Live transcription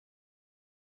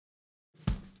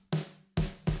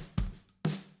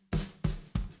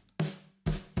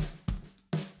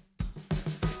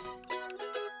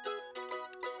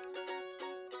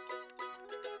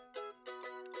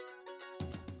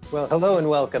Well, hello and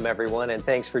welcome, everyone, and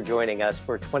thanks for joining us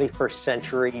for 21st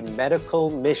Century Medical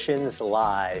Missions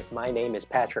Live. My name is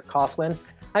Patrick Coughlin.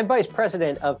 I'm Vice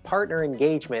President of Partner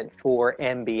Engagement for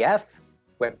MBF,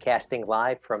 webcasting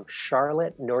live from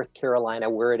Charlotte, North Carolina,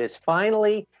 where it has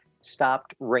finally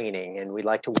stopped raining. And we'd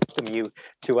like to welcome you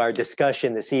to our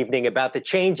discussion this evening about the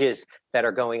changes that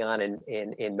are going on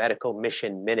in medical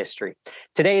mission ministry.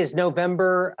 Today is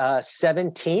November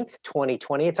 17th,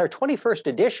 2020. It's our 21st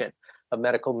edition of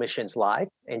Medical Missions Live.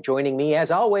 And joining me,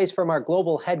 as always, from our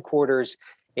global headquarters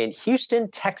in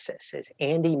Houston, Texas, is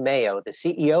Andy Mayo, the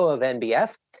CEO of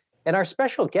NBF. And our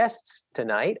special guests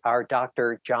tonight are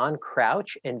Dr. John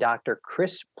Crouch and Dr.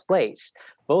 Chris Place.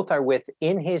 Both are with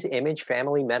In His Image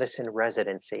Family Medicine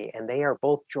Residency, and they are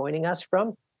both joining us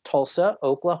from Tulsa,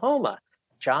 Oklahoma.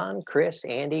 John, Chris,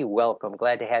 Andy, welcome.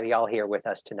 Glad to have you all here with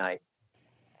us tonight.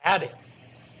 Howdy.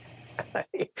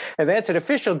 And that's an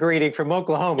official greeting from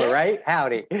Oklahoma, right?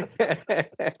 Howdy.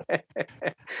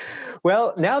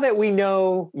 Well, now that we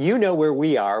know, you know where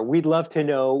we are, we'd love to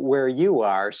know where you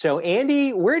are. So,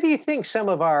 Andy, where do you think some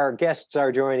of our guests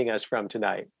are joining us from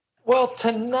tonight? Well,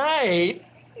 tonight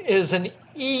is an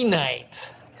E-night.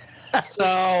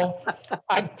 So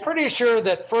I'm pretty sure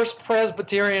that First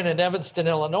Presbyterian in Evanston,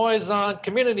 Illinois is on,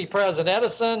 Community Pres in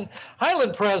Edison,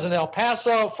 Highland Pres in El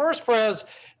Paso, First Pres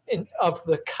of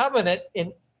the Covenant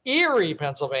in Erie,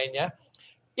 Pennsylvania,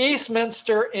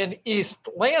 Eastminster in East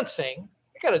Lansing.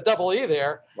 I got a double E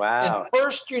there. Wow. And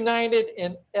First United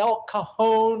in El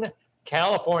Cajon,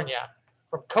 California,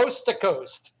 from coast to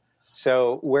coast.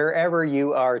 So wherever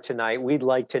you are tonight, we'd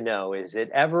like to know, is it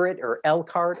Everett or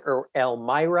Elkhart or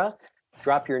Elmira?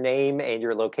 Drop your name and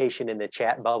your location in the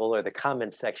chat bubble or the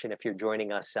comments section if you're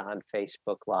joining us on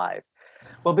Facebook Live.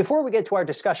 Well, before we get to our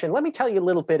discussion, let me tell you a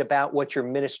little bit about what your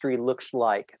ministry looks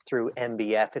like through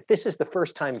MBF. If this is the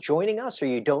first time joining us or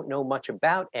you don't know much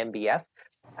about MBF,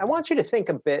 I want you to think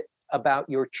a bit about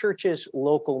your church's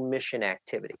local mission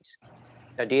activities.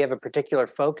 Now, do you have a particular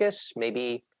focus,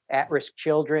 maybe at-risk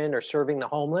children or serving the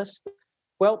homeless?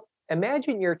 Well,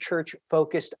 imagine your church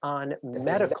focused on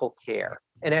medical care.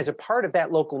 And as a part of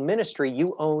that local ministry,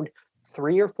 you owned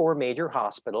 3 or 4 major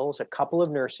hospitals, a couple of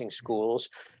nursing schools,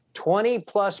 20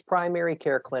 plus primary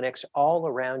care clinics all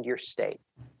around your state.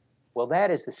 Well, that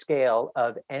is the scale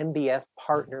of MBF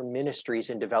partner ministries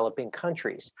in developing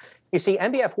countries. You see,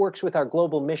 MBF works with our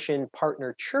global mission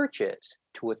partner churches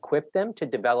to equip them to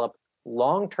develop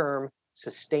long-term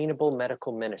sustainable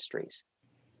medical ministries.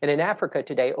 And in Africa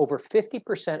today, over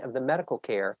 50% of the medical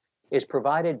care is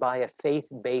provided by a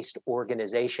faith-based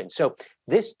organization. So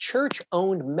this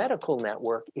church-owned medical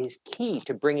network is key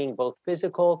to bringing both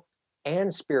physical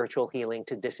and spiritual healing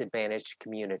to disadvantaged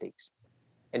communities.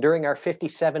 And during our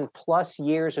 57 plus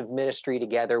years of ministry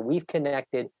together, we've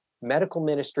connected medical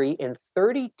ministry in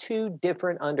 32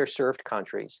 different underserved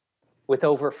countries with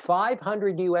over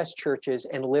 500 US churches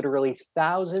and literally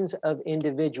thousands of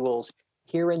individuals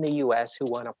here in the US who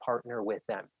want to partner with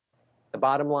them. The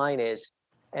bottom line is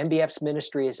MBF's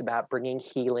ministry is about bringing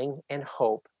healing and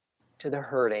hope to the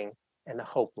hurting and the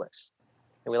hopeless.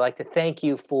 And we'd like to thank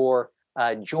you for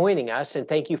joining us, and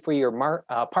thank you for your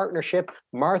partnership.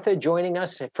 Martha joining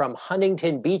us from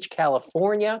Huntington Beach,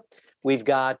 California. We've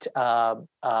got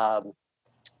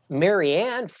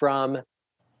Marianne from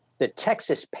the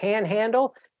Texas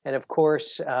Panhandle, and of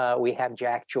course, we have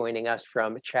Jack joining us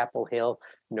from Chapel Hill,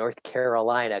 North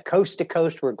Carolina. Coast to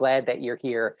coast, we're glad that you're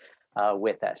here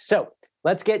with us. So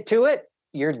let's get to it.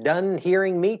 You're done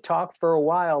hearing me talk for a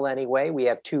while anyway. We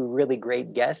have 2 really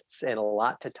great guests and a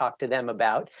lot to talk to them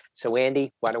about. So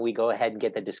Andy, why don't we go ahead and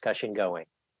get the discussion going?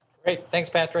 Great. Thanks,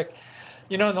 Patrick.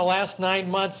 You know, in the last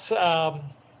 9 months,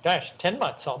 10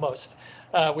 months almost,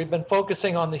 we've been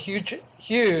focusing on the huge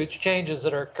changes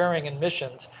that are occurring in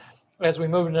missions as we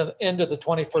move into the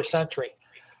 21st century.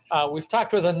 We've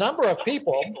talked with a number of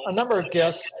people, a number of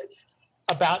guests,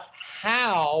 about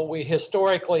how we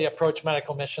historically approach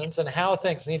medical missions and how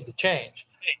things need to change.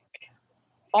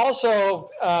 Also,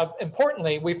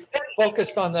 importantly, we've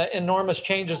focused on the enormous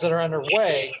changes that are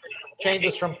underway,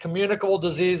 changes from communicable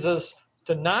diseases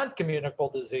to non-communicable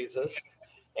diseases,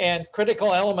 and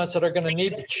critical elements that are going to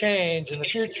need to change in the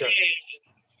future.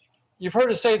 You've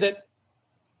heard us say that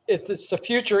the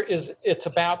future it's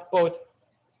about both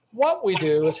what we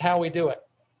do is how we do it.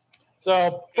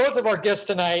 So both of our guests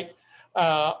tonight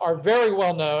are very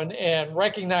well known and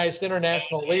recognized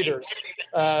international leaders.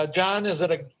 John is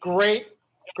a great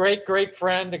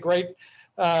friend, a great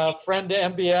friend to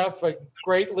MBF, a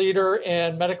great leader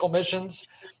in medical missions.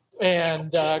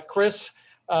 And Chris,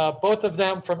 both of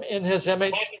them from In His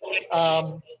Image,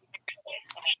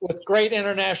 with great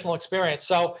international experience.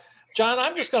 So John,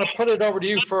 I'm just going to put it over to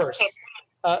you first.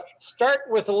 Start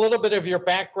with a little bit of your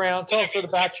background. Tell us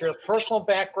about your personal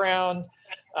background.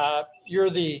 You're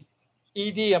the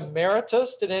ED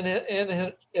Emeritus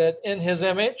in his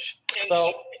image.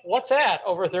 So what's that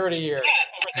over 30 years?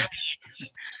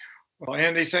 Well,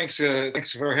 Andy, thanks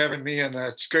for having me, and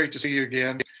it's great to see you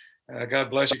again. God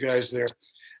bless you guys there.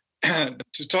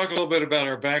 To talk a little bit about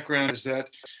our background is that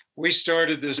we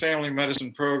started this family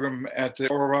medicine program at the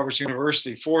Oral Roberts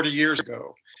University 40 years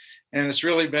ago. And it's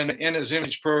really been in his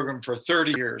image program for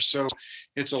 30 years. So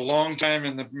it's a long time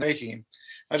in the making.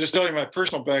 I just tell you my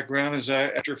personal background is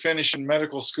after finishing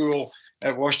medical school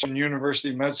at Washington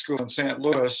University Med School in St.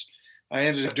 Louis, I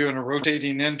ended up doing a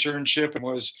rotating internship and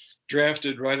was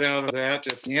drafted right out of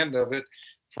that at the end of it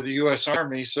for the U.S.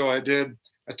 Army. So I did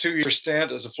a 2-year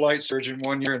stint as a flight surgeon,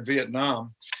 1 year in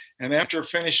Vietnam. And after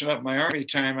finishing up my Army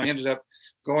time, I ended up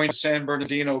going to San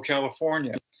Bernardino,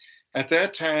 California. At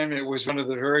that time, it was one of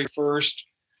the very first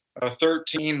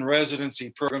 13 residency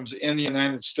programs in the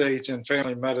United States in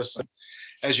family medicine.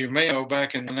 As you may know,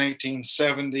 back in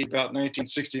 1970, about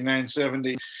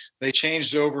 1969-70, they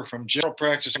changed over from general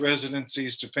practice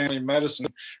residencies to family medicine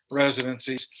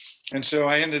residencies. And so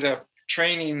I ended up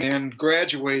training and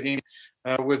graduating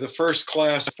with the first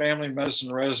class of family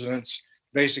medicine residents,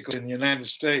 basically in the United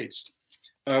States.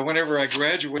 Whenever I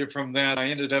graduated from that, I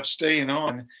ended up staying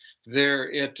on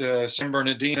there at San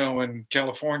Bernardino in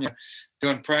California,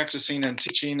 practicing and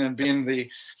teaching and being the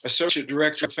Associate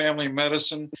Director of Family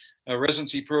Medicine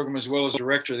residency program, as well as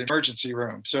Director of the Emergency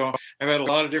Room. So I've had a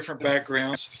lot of different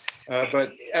backgrounds,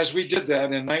 but as we did that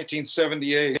in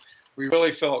 1978, we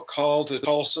really felt called to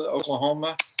Tulsa,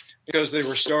 Oklahoma, because they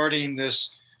were starting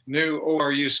this new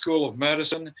ORU School of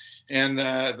Medicine. And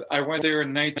I went there in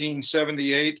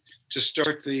 1978 to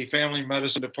start the Family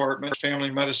Medicine Department, Family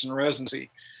Medicine Residency.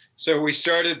 So we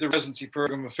started the residency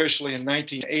program officially in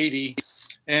 1980,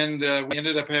 and we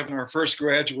ended up having our first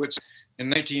graduates in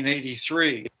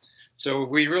 1983. So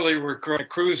we really were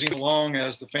cruising along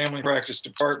as the family practice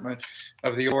department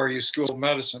of the ORU School of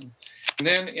Medicine. And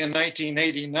then in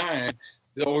 1989,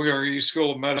 the ORU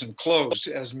School of Medicine closed,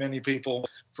 as many people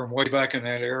from way back in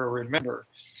that era remember.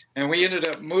 And we ended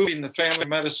up moving the family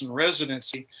medicine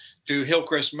residency to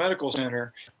Hillcrest Medical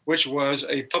Center, which was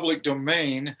a public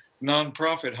domain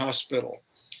nonprofit hospital.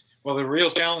 Well, the real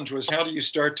challenge was, how do you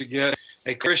start to get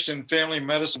a Christian family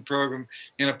medicine program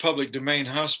in a public domain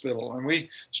hospital? And we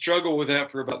struggled with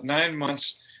that for about 9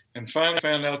 months, and finally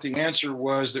found out the answer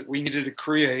was that we needed to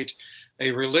create a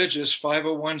religious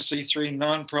 501c3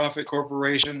 nonprofit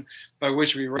corporation by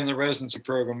which we run the residency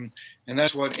program, and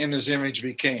that's what In His Image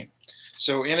became.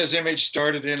 So In His Image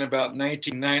started in about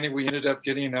 1990. We ended up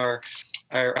getting our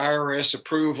IRS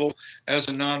approval as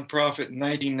a nonprofit in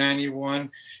 1991.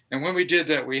 And when we did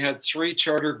that, we had 3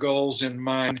 charter goals in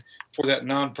mind for that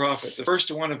nonprofit. The first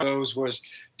one of those was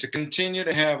to continue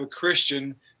to have a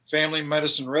Christian family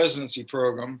medicine residency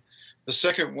program. The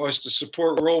second was to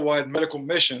support worldwide medical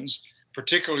missions,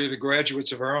 particularly the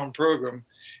graduates of our own program.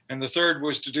 And the third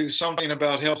was to do something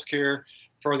about healthcare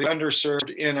for the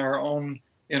underserved in our own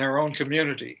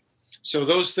community. So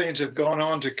those things have gone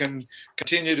on to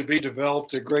continue to be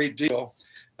developed a great deal.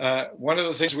 One of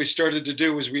the things we started to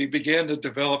do was we began to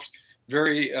develop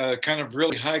very kind of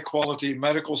really high quality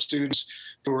medical students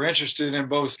who were interested in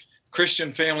both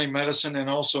Christian family medicine and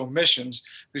also missions,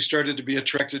 who started to be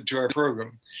attracted to our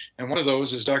program. And one of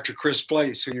those is Dr. Chris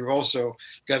Place, who you've also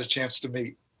got a chance to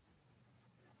meet.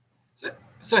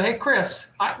 So hey, Chris,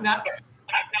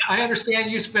 I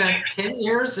understand you spent 10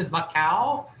 years in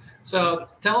Macau. So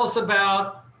tell us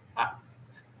about, I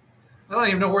don't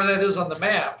even know where that is on the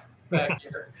map back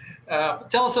here.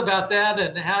 Tell us about that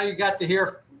and how you got to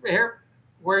here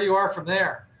where you are from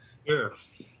there. Sure.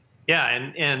 Yeah,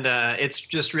 and it's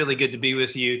just really good to be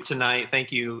with you tonight.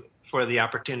 Thank you for the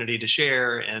opportunity to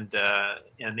share, and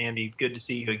Andy, good to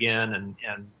see you again,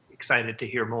 and excited to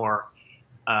hear more.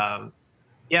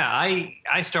 Yeah,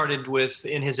 I started with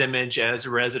In His Image as a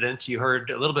resident. You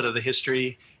heard a little bit of the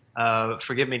history.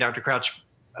 Forgive me, Dr. Crouch,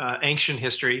 ancient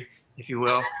history, if you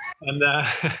will. And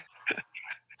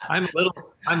I'm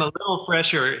a little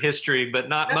fresher history, but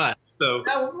not much. So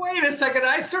now, wait a second,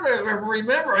 I sort of am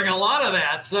remembering a lot of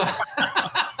that. So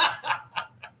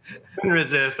couldn't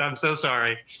resist. I'm so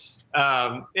sorry.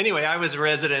 Anyway, I was a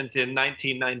resident in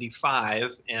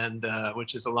 1995, and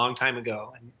which is a long time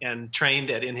ago, and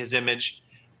trained at In His Image.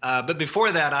 But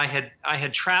before that, I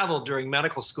had traveled during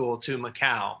medical school to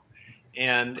Macau.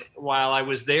 And while I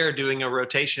was there doing a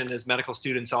rotation, as medical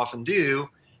students often do,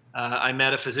 I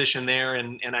met a physician there,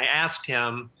 and I asked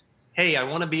him, hey, I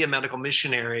want to be a medical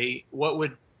missionary. What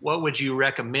would what would you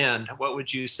recommend? What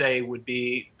would you say would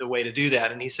be the way to do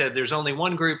that? And he said, there's only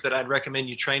one group that I'd recommend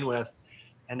you train with,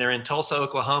 and they're in Tulsa,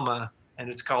 Oklahoma, and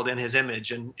it's called In His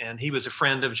Image. And he was a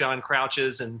friend of John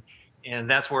Crouch's, and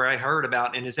that's where I heard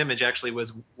about In His Image actually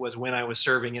was when I was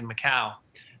serving in Macau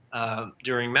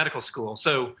during medical school.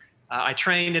 So I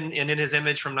trained in His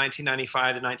Image from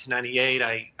 1995 to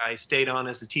 1998. I stayed on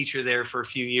as a teacher there for a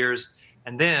few years.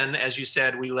 And then, as you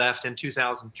said, we left in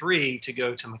 2003 to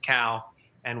go to Macau,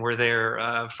 and were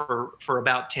there for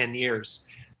about 10 years.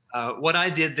 What I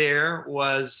did there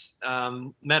was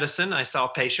medicine. I saw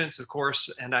patients, of course,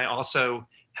 and I also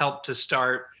helped to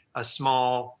start a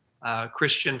small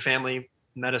Christian family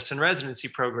medicine residency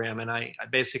program. And I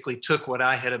basically took what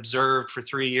I had observed for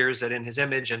 3 years at In His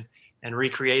Image and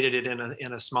recreated it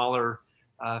in a smaller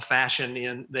fashion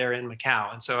in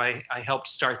Macau. And so I helped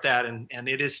start that, and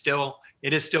it is still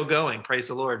going. Praise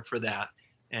the Lord for that.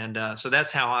 And so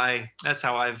that's how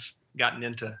I've gotten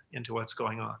into what's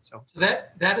going on. So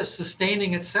that is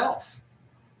sustaining itself.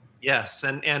 Yes,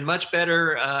 and much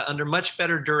better under much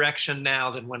better direction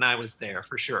now than when I was there,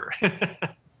 for sure.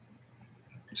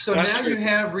 So now you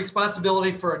have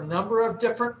responsibility for a number of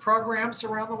different programs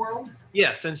around the world?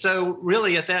 Yes, and so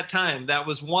really at that time, that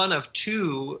was one of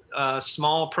two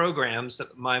small programs.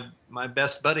 My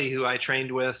best buddy who I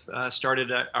trained with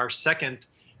started our second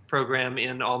program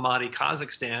in Almaty,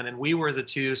 Kazakhstan, and we were the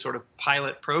two sort of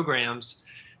pilot programs.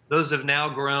 Those have now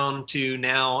grown to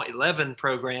 11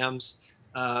 programs,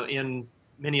 in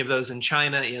many of those in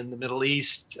China, in the Middle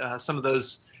East. Some of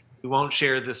those we won't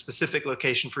share the specific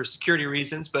location for security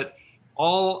reasons, but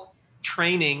all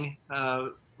training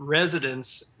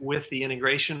residents with the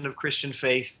integration of Christian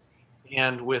faith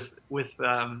and with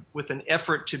an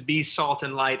effort to be salt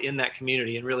and light in that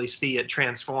community and really see it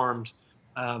transformed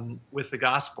with the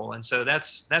gospel. And so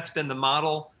that's been the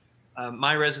model.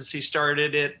 My residency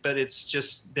started it, but it's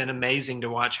just been amazing to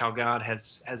watch how God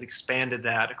has expanded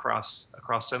that across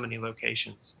so many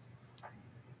locations.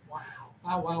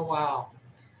 Wow.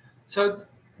 So,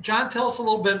 John, tell us a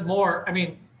little bit more. I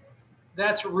mean,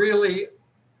 that's really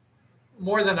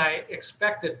more than I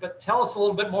expected, but tell us a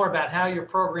little bit more about how your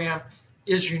program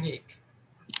is unique.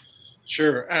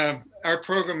 Sure. Our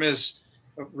program is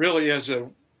really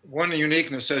one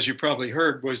uniqueness, as you probably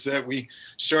heard, was that we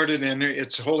started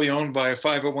it's wholly owned by a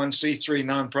 501c3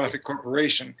 nonprofit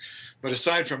corporation. But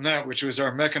aside from that, which was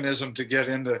our mechanism to get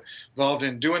involved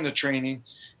in doing the training,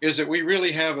 is that we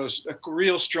really have a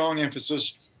real strong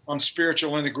emphasis on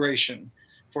spiritual integration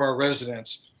for our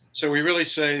residents. So we really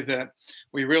say that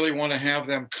we really want to have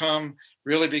them come,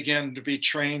 really begin to be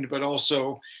trained, but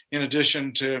also in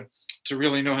addition to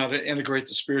really know how to integrate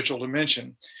the spiritual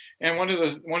dimension. And one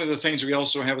of the things we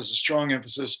also have as a strong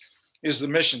emphasis is the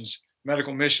missions,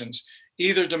 medical missions,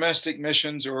 either domestic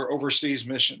missions or overseas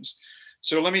missions.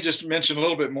 So let me just mention a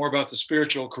little bit more about the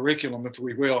spiritual curriculum, if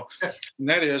we will. And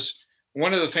that is,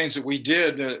 one of the things that we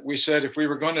did, we said if we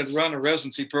were going to run a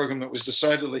residency program that was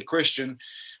decidedly Christian,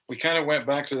 we kind of went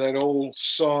back to that old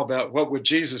saw about what would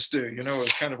Jesus do? You know,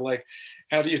 it's kind of like,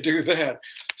 how do you do that?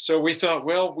 So we thought,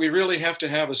 well, we really have to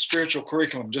have a spiritual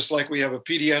curriculum, just like we have a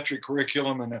pediatric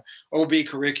curriculum and an OB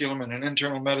curriculum and an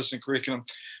internal medicine curriculum.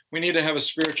 We need to have a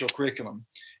spiritual curriculum.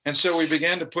 And so we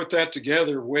began to put that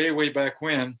together way back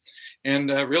when, and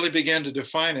really began to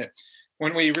define it.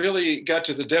 When we really got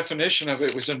to the definition of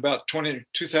it was in about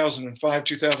 2005,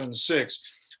 2006.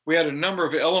 We had a number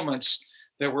of elements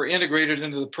that were integrated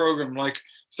into the program, like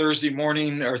Thursday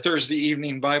morning or Thursday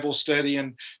evening Bible study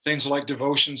and things like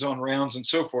devotions on rounds and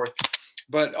so forth.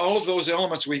 But all of those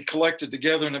elements we collected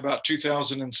together in about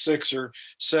 2006 or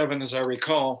 7, as I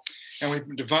recall, and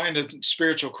we defined a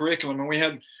spiritual curriculum, and we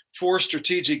had 4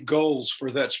 strategic goals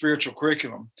for that spiritual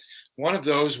curriculum. One of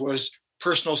those was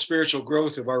personal spiritual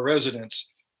growth of our residents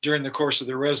during the course of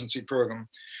the residency program,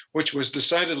 which was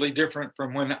decidedly different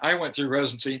from when I went through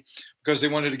residency, because they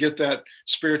wanted to get that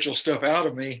spiritual stuff out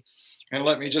of me and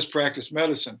let me just practice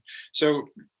medicine. So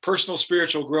personal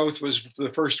spiritual growth was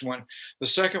the first one. The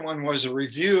second one was a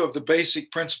review of the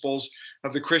basic principles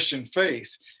of the Christian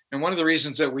faith. And one of the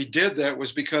reasons that we did that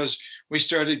was because we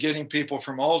started getting people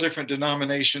from all different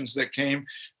denominations that came.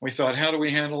 We thought, how do we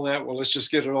handle that? Well, let's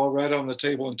just get it all right on the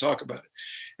table and talk about it.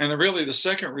 And really the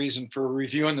second reason for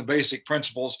reviewing the basic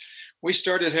principles, we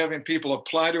started having people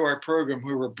apply to our program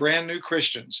who were brand new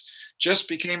Christians, just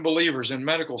became believers in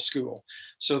medical school.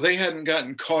 So they hadn't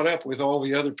gotten caught up with all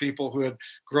the other people who had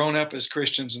grown up as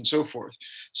Christians and so forth.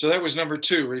 So that was number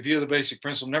 2, review the basic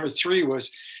principle. Number 3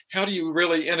 was, how do you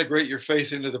really integrate your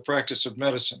faith into the practice of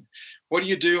medicine? What do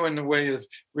you do in the way of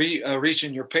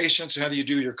reaching your patients? How do you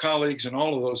do your colleagues and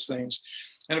all of those things?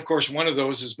 And of course, one of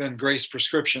those has been Grace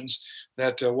Prescriptions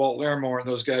that Walt Larimore and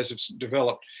those guys have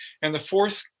developed. And the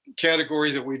fourth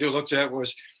category that we looked at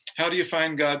was, how do you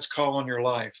find God's call on your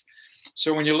life?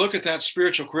 So when you look at that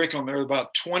spiritual curriculum, there are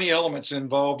about 20 elements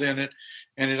involved in it,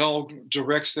 and it all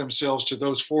directs themselves to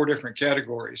those 4 different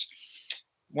categories.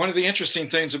 One of the interesting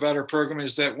things about our program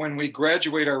is that when we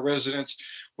graduate our residents,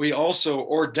 we also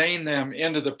ordain them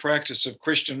into the practice of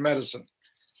Christian medicine.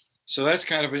 So that's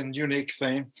kind of a unique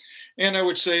thing. And I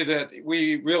would say that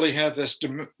we really have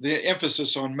the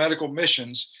emphasis on medical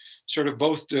missions, sort of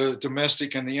both the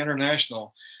domestic and the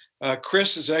international.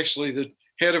 Chris is actually the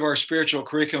head of our spiritual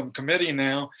curriculum committee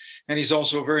now, and he's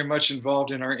also very much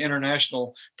involved in our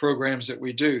international programs that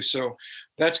we do. So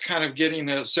that's kind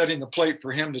of setting the plate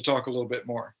for him to talk a little bit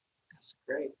more. That's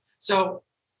great. So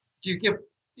do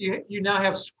you now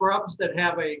have scrubs that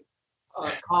have a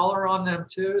collar on them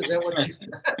too? Is that what you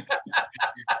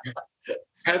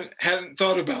hadn't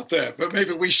thought about that, but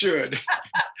maybe we should.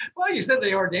 Well, you said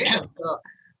they ordained them, so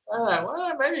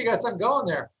well, maybe you got something going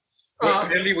there. Well,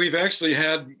 Andy, we've actually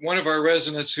had one of our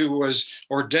residents who was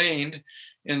ordained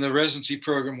in the residency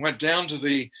program, went down to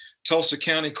the Tulsa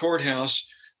County Courthouse,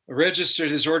 registered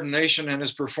his ordination, and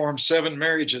has performed 7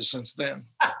 marriages since then.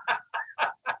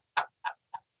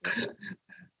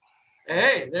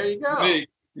 Hey, there you go.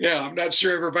 Yeah, I'm not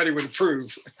sure everybody would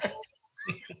approve.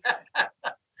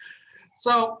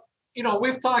 So,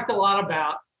 we've talked a lot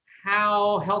about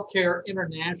how healthcare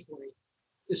internationally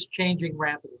is changing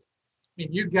rapidly. I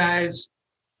mean, you guys,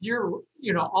 you're,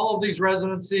 all of these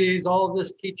residencies, all of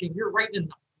this teaching, you're right in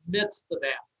the midst of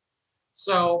that.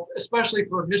 So, especially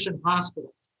for mission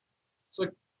hospitals. So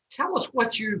tell us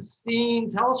what you've seen,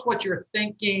 tell us what you're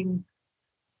thinking.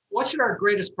 What should our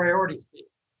greatest priorities be?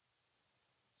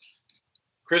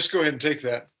 Chris, go ahead and take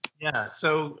that. Yeah,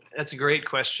 so that's a great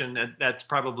question. That's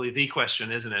probably the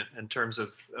question, isn't it, in terms of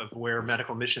where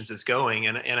medical missions is going.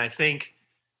 And I think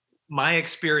my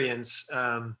experience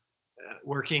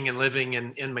working and living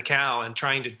in Macau and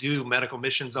trying to do medical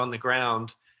missions on the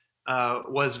ground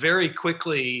was very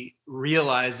quickly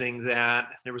realizing that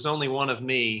there was only one of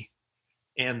me,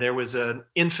 and there was an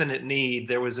infinite need.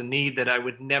 There was a need that I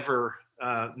would never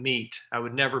meet. I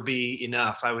would never be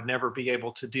enough. I would never be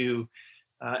able to do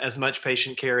as much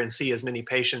patient care and see as many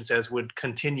patients as would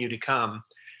continue to come.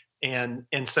 And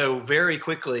so very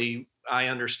quickly, I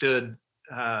understood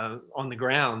on the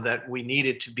ground that we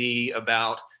needed to be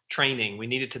about training. We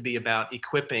needed to be about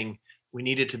equipping. We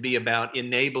needed to be about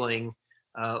enabling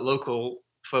local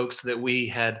folks that we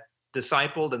had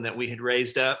discipled and that we had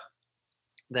raised up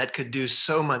that could do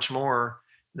so much more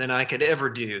than I could ever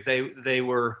do. They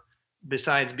were,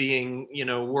 besides being,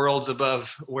 worlds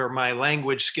above where my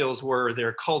language skills were,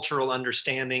 their cultural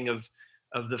understanding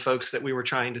of the folks that we were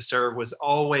trying to serve was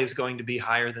always going to be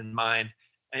higher than mine,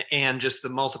 and just the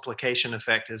multiplication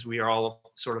effect, as we are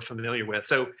all sort of familiar with.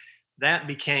 So that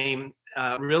became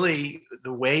really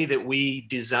the way that we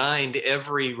designed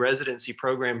every residency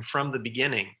program from the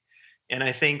beginning. And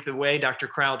I think the way Dr.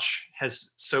 Crouch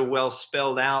has so well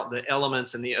spelled out the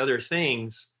elements and the other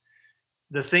things,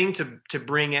 the thing to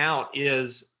bring out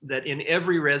is that in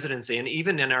every residency, and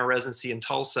even in our residency in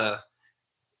Tulsa,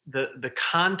 the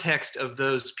context of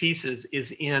those pieces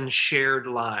is in shared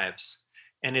lives,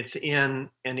 and it's in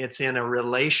a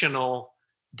relational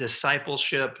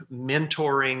discipleship,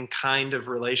 mentoring kind of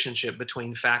relationship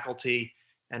between faculty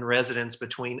and residents,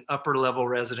 between upper level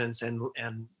residents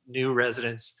and new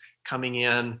residents coming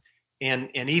in.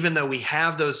 And even though we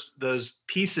have those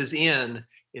pieces in,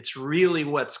 it's really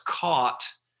what's caught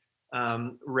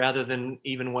rather than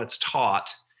even what's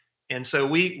taught. And so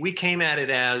we came at it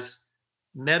as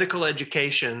medical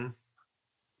education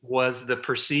was the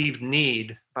perceived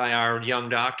need by our young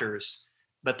doctors,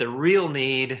 but the real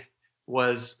need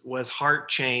was heart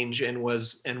change and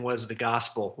was the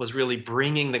gospel, was really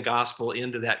bringing the gospel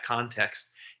into that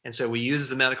context. And so we use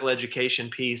the medical education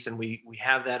piece, and we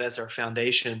have that as our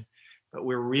foundation, but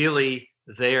we're really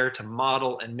there to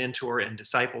model and mentor and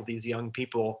disciple these young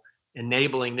people,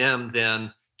 enabling them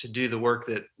then to do the work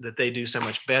that they do so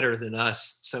much better than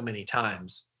us so many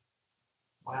times.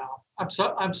 Wow,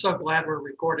 I'm so glad we're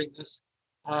recording this.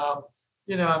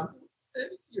 You're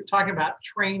talking about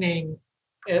training,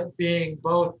 it being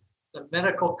both the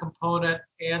medical component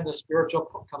and the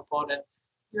spiritual component.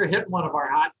 You're hitting one of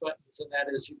our hot buttons, and that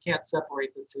is you can't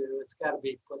separate the two. It's got to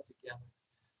be put together.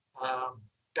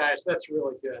 Guys, that's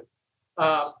really good.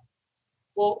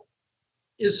 Well,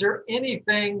 is there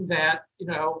anything that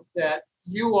that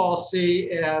you all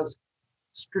see as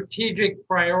strategic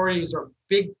priorities or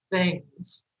big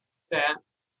things that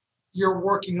you're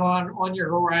working on your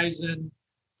horizon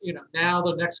now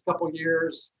the next couple of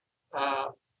years,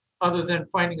 other than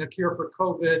finding a cure for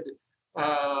COVID,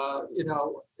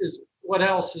 is what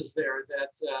else is there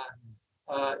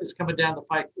that is coming down the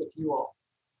pike with you all?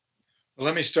 Well,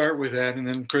 let me start with that, and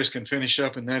then Chris can finish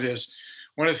up. And that is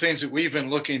one of the things that we've been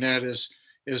looking at is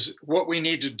what we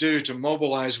need to do to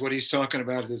mobilize what he's talking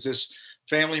about is this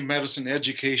family medicine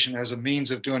education as a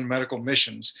means of doing medical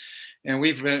missions. And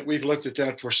we've looked at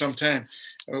that for some time.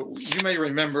 You may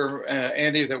remember,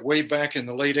 Andy, that way back in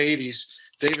the late 80s,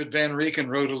 David Van Rieken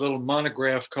wrote a little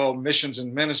monograph called Missions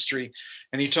and Ministry,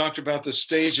 and he talked about the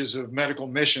stages of medical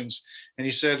missions. And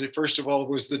he said, first of all,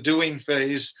 was the doing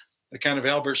phase, the kind of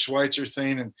Albert Schweitzer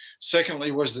thing, and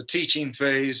secondly was the teaching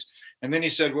phase. And then he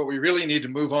said, what we really need to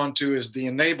move on to is the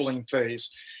enabling phase.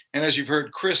 And as you've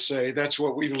heard Chris say, that's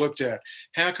what we've looked at.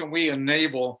 How can we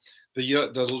enable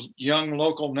the young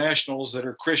local nationals that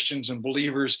are Christians and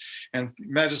believers and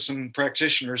medicine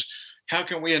practitioners? How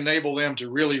can we enable them to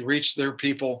really reach their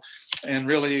people and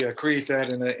really create that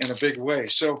in a big way?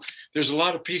 So there's a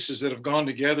lot of pieces that have gone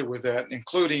together with that,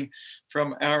 including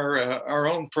from our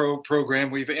own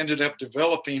program. We've ended up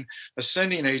developing a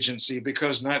sending agency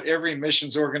because not every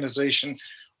missions organization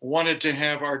wanted to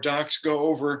have our docs go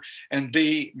over and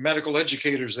be medical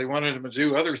educators. They wanted them to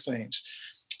do other things.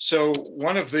 So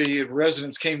one of the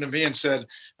residents came to me and said,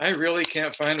 I really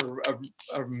can't find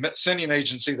a sending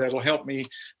agency that'll help me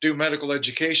do medical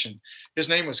education. His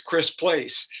name was Chris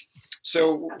Place.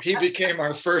 So he became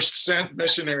our first sent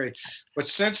missionary. But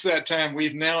since that time,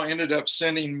 we've now ended up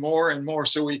sending more and more.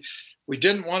 So we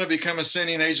didn't want to become a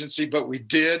sending agency, but we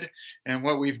did. And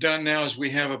what we've done now is we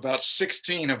have about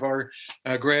 16 of our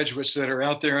graduates that are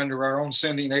out there under our own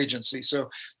sending agency.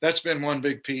 So that's been one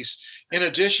big piece. In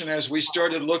addition, as we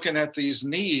started looking at these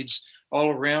needs all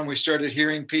around, we started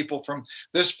hearing people from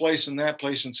this place and that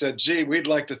place and said, gee, we'd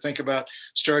like to think about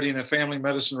starting a family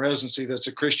medicine residency that's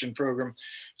a Christian program.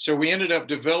 So we ended up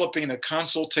developing a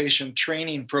consultation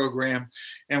training program,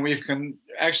 and we've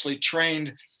actually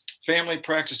trained family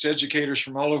practice educators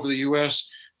from all over the U.S.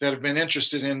 that have been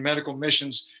interested in medical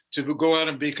missions to go out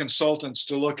and be consultants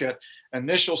to look at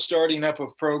initial starting up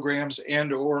of programs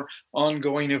and or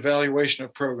ongoing evaluation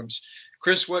of programs.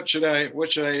 Chris, what should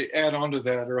I add on to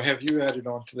that, or have you added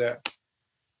on to that?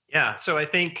 Yeah, so I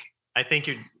think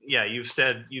you've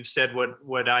said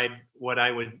what I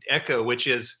would echo, which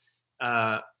is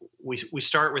we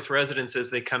start with residents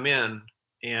as they come in,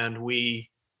 and we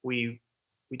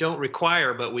don't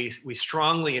require, but we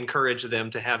strongly encourage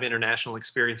them to have international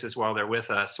experiences while they're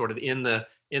with us, sort of in the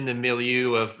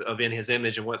milieu of in his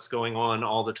image and what's going on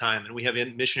all the time. And we have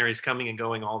missionaries coming and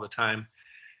going all the time.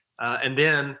 And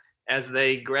then as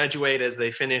they graduate, as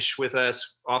they finish with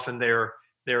us, often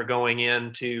they're going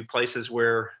into places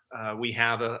where we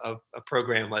have a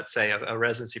program, let's say a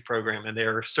residency program, and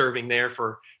they're serving there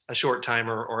for a short time,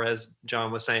 or as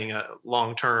John was saying,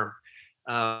 long term.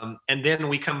 And then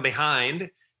we come behind,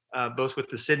 both with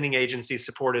the sending agency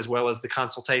support as well as the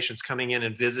consultations, coming in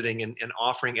and visiting and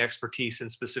offering expertise in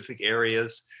specific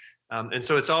areas. And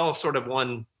so it's all sort of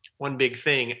one big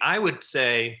thing. I would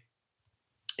say,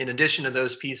 in addition to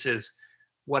those pieces,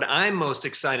 what I'm most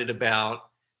excited about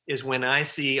is when I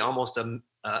see almost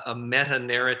a meta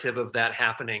narrative of that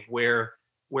happening, where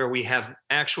we have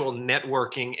actual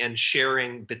networking and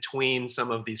sharing between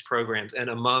some of these programs and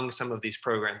among some of these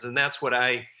programs. And that's what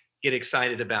I get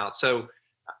excited about. So,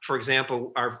 for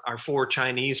example, our 4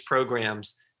 Chinese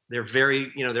programs,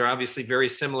 they're obviously very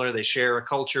similar. They share a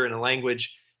culture and a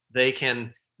language. They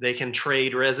can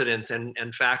trade residents,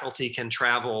 and faculty can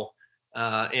travel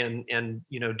and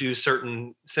do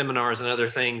certain seminars and other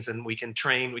things, and we can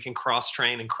cross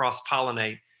train and cross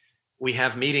pollinate. We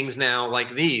have meetings now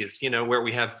like these, where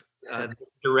we have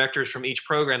directors from each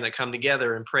program that come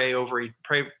together and pray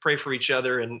for each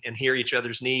other and hear each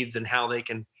other's needs and how they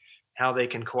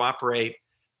can cooperate.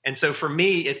 And so for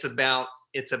me, it's about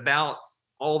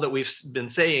all that we've been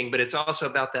saying, but it's also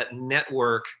about that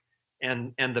network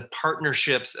and the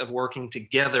partnerships of working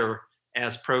together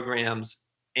as programs,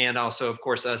 and also, of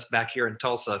course, us back here in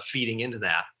Tulsa feeding into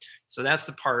that. So that's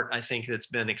the part I think that's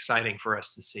been exciting for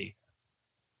us to see.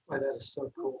 Well, that is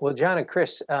so cool. Well, John and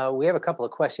Chris, we have a couple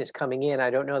of questions coming in. I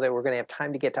don't know that we're going to have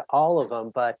time to get to all of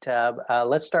them, but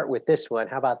let's start with this one.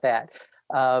 How about that?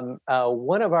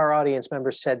 One of our audience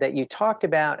members said that you talked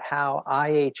about how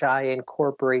IHII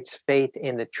incorporates faith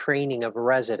in the training of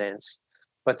residents,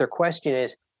 but their question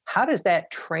is, how does that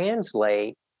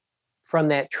translate from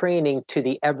that training to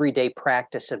the everyday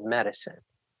practice of medicine?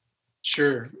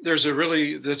 Sure. That's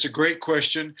a great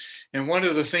question. And one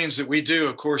of the things that we do,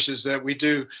 of course, is that we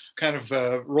do kind of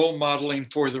role modeling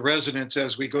for the residents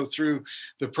as we go through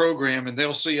the program, and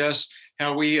they'll see us,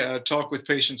 how we talk with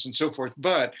patients and so forth.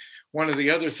 But one of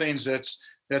the other things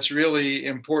that's really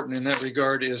important in that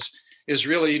regard is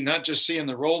really not just seeing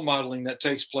the role modeling that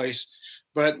takes place,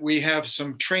 but we have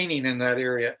some training in that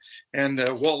area. And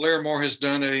Walt Larimore has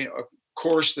done a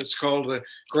course that's called the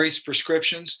Grace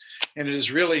Prescriptions. And it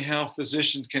is really how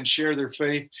physicians can share their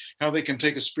faith, how they can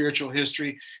take a spiritual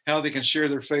history, how they can share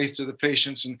their faith to the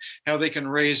patients, and how they can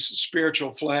raise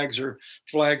spiritual flags or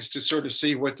flags to sort of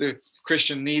see what the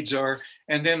Christian needs are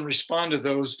and then respond to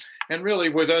those. And really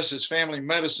with us as family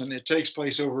medicine, it takes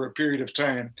place over a period of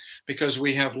time because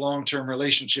we have long-term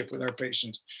relationship with our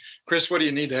patients. Chris, what do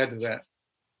you need to add to that?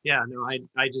 Yeah, no,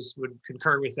 I just would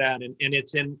concur with that. And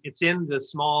it's in the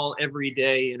small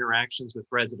everyday interactions with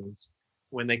residents.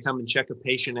 When they come and check a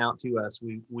patient out to us,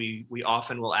 we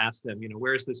often will ask them,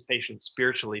 where's this patient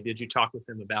spiritually? Did you talk with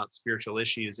them about spiritual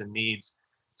issues and needs?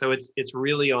 So it's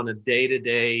really on a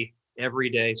day-to-day,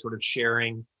 everyday sort of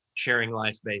sharing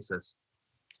life basis.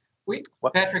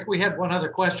 Patrick, we had one other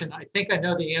question. I think I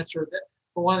know the answer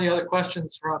for one of the other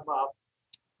questions from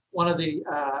one of the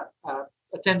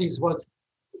attendees was,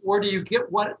 where do you get,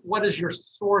 what is your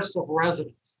source of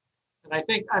residents? And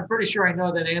I'm pretty sure I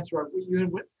know that answer.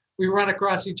 We run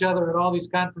across each other at all these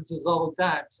conferences all the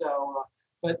time. So,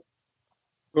 but.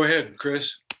 Go ahead,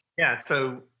 Chris. Yeah,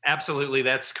 so absolutely,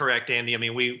 that's correct, Andy. I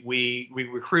mean, we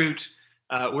recruit,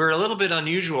 we're a little bit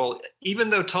unusual, even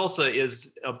though Tulsa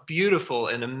is a beautiful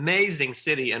and amazing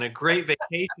city and a great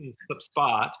vacation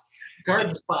spot.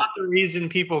 Garden spot. Not the reason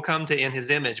people come to In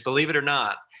His Image, believe it or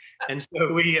not. And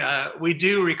so we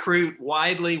do recruit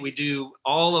widely. We do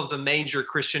all of the major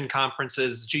Christian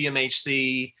conferences,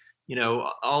 GMHC,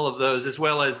 all of those, as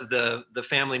well as the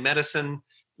family medicine,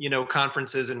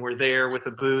 conferences, and we're there with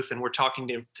a booth and we're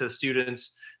talking to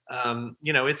students.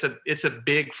 It's a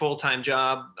big full-time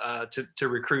job to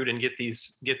recruit and get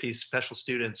these special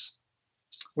students.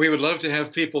 We would love to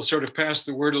have people sort of pass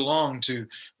the word along to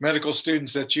medical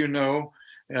students that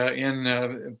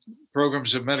in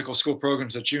programs of medical school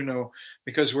programs that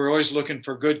because we're always looking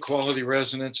for good quality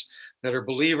residents that are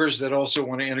believers that also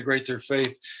want to integrate their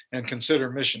faith and consider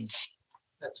mission.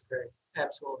 That's great.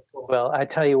 Absolutely cool. Well, I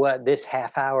tell you what, this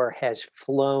half hour has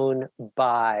flown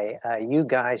by. You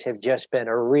guys have just been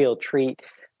a real treat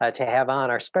to have on.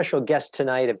 Our special guests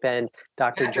tonight have been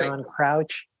Dr. Patrick, John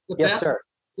Crouch. Yes, sir.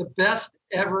 The best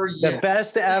ever yet. The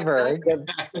best ever.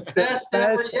 The best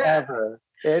ever yet. Ever.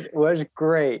 It was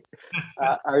great.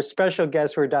 Our special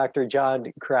guests were Dr.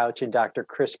 John Crouch and Dr.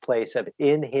 Chris Place of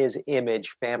In His Image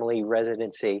Family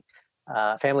Medicine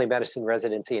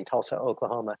Residency in Tulsa,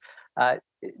 Oklahoma.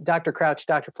 Dr. Crouch,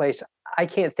 Dr. Place, I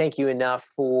can't thank you enough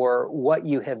for what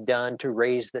you have done to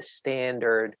raise the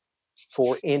standard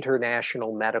for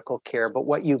international medical care, but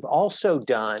what you've also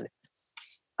done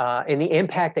and the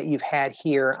impact that you've had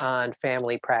here on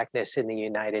family practice in the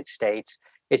United States.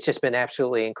 It's just been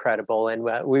absolutely incredible, and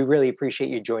we really appreciate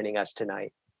you joining us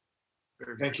tonight.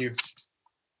 Thank you.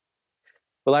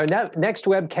 Well, our next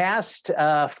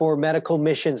webcast for Medical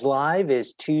Missions Live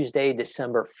is Tuesday,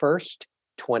 December 1st,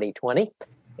 2020.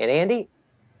 And Andy,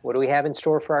 what do we have in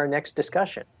store for our next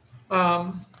discussion?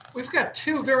 We've got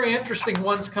two very interesting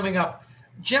ones coming up.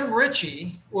 Jim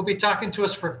Ritchie will be talking to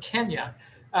us from Kenya,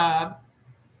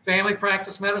 family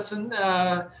practice medicine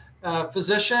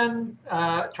physician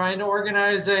trying to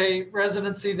organize a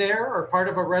residency there or part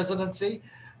of a residency.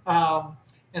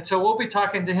 And so we'll be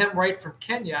talking to him right from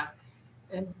Kenya.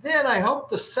 And then I hope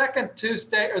the second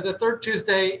Tuesday or the third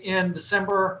Tuesday in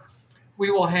December, we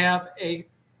will have a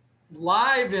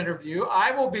live interview.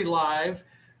 I will be live,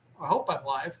 I hope I'm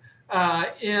live,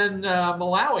 in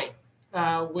Malawi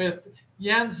with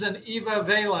Jens and Eva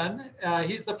Valen.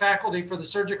 He's the faculty for the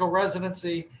surgical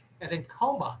residency at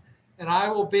Nkoma. And I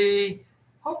will be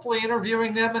hopefully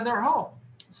interviewing them in their home.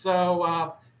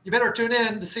 So you better tune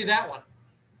in to see that one.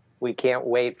 We can't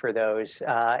wait for those.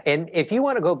 And if you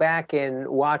want to go back and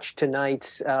watch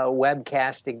tonight's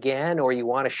webcast again, or you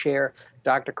want to share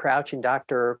Dr. Crouch and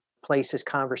Dr. Place's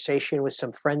conversation with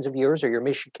some friends of yours or your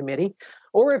mission committee,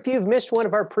 or if you've missed one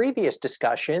of our previous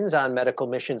discussions on Medical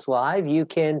Missions Live, you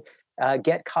can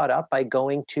get caught up by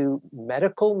going to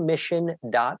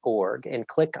medicalmission.org and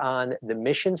click on the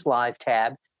Missions Live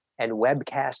tab and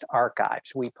webcast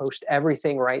archives. We post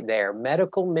everything right there,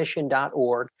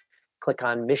 medicalmission.org. Click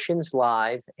on Missions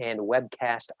Live and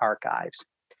webcast archives.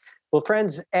 Well,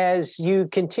 friends, as you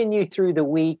continue through the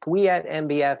week, we at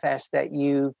MBF ask that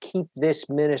you keep this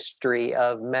ministry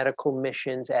of medical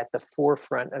missions at the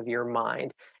forefront of your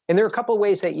mind. And there are a couple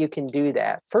ways that you can do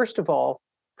that. First of all,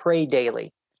 pray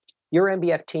daily. Your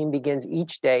MBF team begins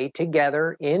each day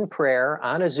together in prayer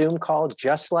on a Zoom call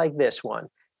just like this one.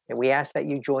 And we ask that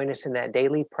you join us in that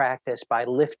daily practice by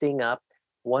lifting up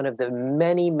one of the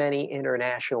many, many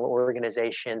international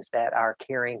organizations that are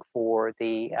caring for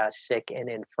the sick and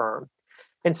infirm.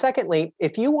 And secondly,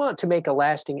 if you want to make a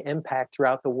lasting impact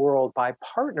throughout the world by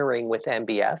partnering with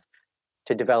MBF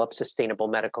to develop sustainable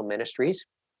medical ministries,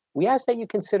 we ask that you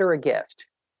consider a gift.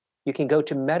 You can go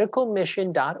to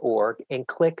medicalmission.org and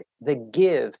click the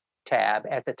Give tab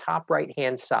at the top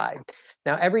right-hand side.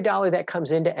 Now, every dollar that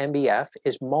comes into MBF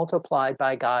is multiplied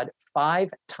by God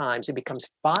 5 times. It becomes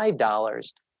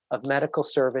 $5 of medical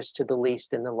service to the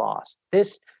least and the lost.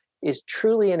 This is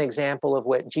truly an example of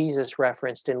what Jesus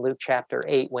referenced in Luke chapter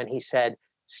 8 when he said,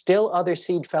 still other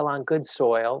seed fell on good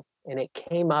soil, and it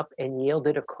came up and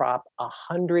yielded a crop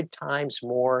 100 times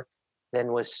more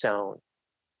than was sown.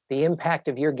 The impact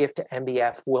of your gift to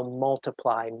MBF will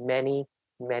multiply many,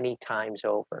 many times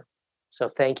over. So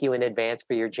thank you in advance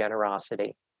for your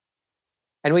generosity.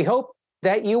 And we hope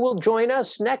that you will join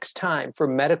us next time for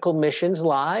Medical Missions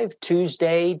Live,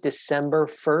 Tuesday, December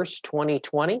 1st,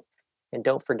 2020. And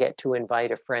don't forget to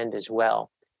invite a friend as well.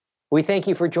 We thank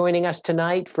you for joining us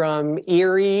tonight from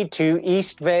Erie to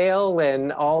East Vale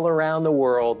and all around the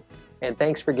world. And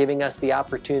thanks for giving us the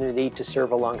opportunity to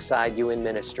serve alongside you in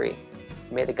ministry.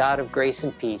 May the God of grace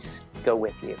and peace go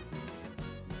with you.